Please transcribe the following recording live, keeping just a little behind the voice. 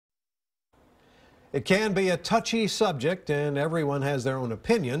It can be a touchy subject, and everyone has their own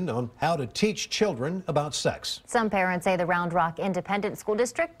opinion on how to teach children about sex. Some parents say the Round Rock Independent School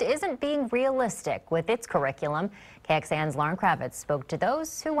District isn't being realistic with its curriculum. KXAN's Lauren Kravitz spoke to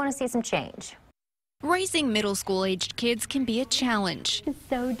those who want to see some change. Raising middle school-aged kids can be a challenge. It's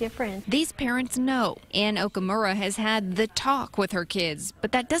so different. These parents know. Ann Okamura has had the talk with her kids,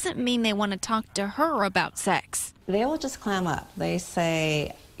 but that doesn't mean they want to talk to her about sex. They will just clam up. They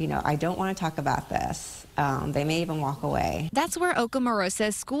say, I don't want to talk about this. They may even walk away. That's where Okamura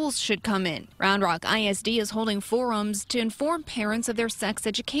says schools should come in. Round Rock ISD is holding forums to inform parents of their sex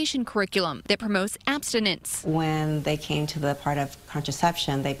education curriculum that promotes abstinence. When they came to the part of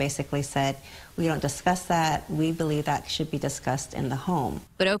contraception, they basically said, we don't discuss that. We believe that should be discussed in the home.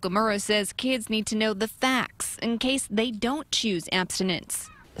 But Okamura says kids need to know the facts in case they don't choose abstinence.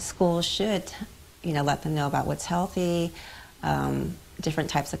 Schools should, let them know about what's healthy,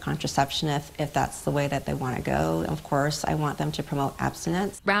 different types of contraception if that's the way that they want to go. Of course, I want them to promote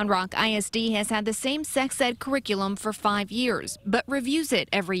abstinence. Round Rock ISD has had the same sex ed curriculum for 5 years, but reviews it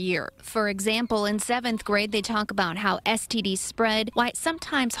every year. For example, in 7th grade, they talk about how STDs spread, why it's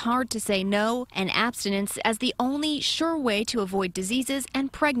sometimes hard to say no, and abstinence as the only sure way to avoid diseases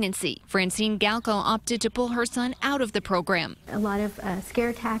and pregnancy. Francine Galco opted to pull her son out of the program. A lot of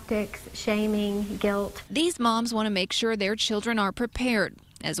scare tactics, shaming, guilt. These moms want to make sure their children are prepared,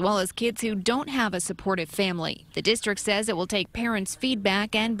 as well as kids who don't have a supportive family. The district says it will take parents'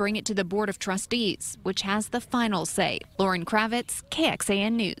 feedback and bring it to the Board of Trustees, which has the final say. Lauren Kravitz,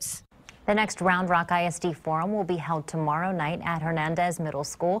 KXAN News. The next Round Rock ISD Forum will be held tomorrow night at Hernandez Middle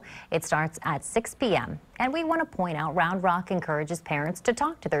School. It starts at 6 p.m. And we want to point out Round Rock encourages parents to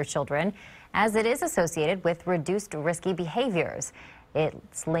talk to their children, as it is associated with reduced risky behaviors.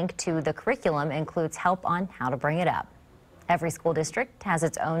 Its link to the curriculum includes help on how to bring it up. Every school district has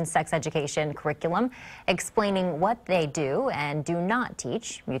its own sex education curriculum explaining what they do and do not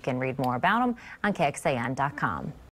teach. You can read more about them on KXAN.com.